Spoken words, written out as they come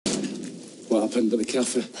What happened at the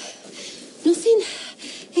cafe? Nothing.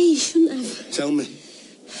 Hey, you shouldn't have. Tell me.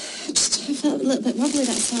 I felt a little bit wobbly,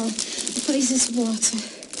 that's all. I put his in some water.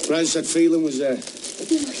 Brian said Phelan was there. No,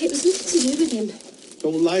 it was nothing to do with him.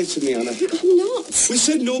 Don't lie to me, Anna. I'm not. We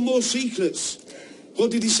said no more secrets.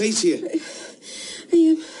 What did he say to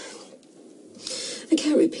you? I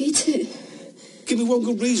can't repeat it. Give me one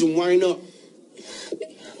good reason, why not?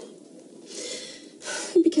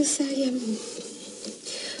 Because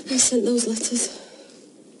I sent those letters.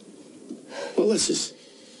 What letters?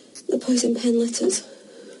 The poison pen letters.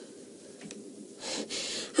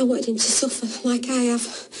 I wanted him to suffer like I have,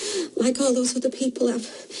 like all those other people have.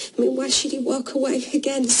 I mean, why should he walk away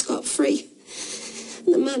again scot-free?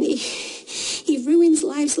 And the man, he ruins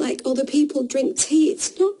lives like other people drink tea.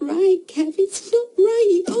 It's not right, Kev. It's not right.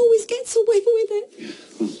 He always gets away with it.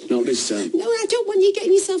 Well, not this time. No, I don't want you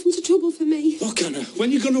getting yourself into trouble for me. Look, Anna, when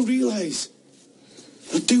are you going to realise?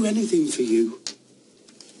 I'd do anything for you.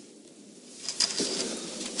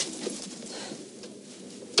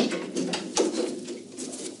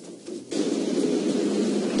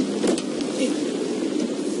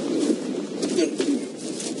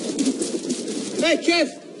 Hey, Kev,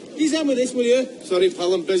 ease on with this, will you? Sorry,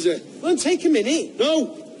 pal, I'm busy. Won't take a minute. No!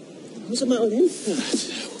 What's the matter with him?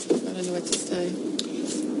 I don't know where to stay.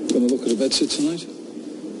 Gonna look at a bedsit tonight?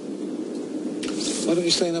 Why don't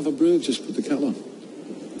you stay and have a brew? Just put the kettle on.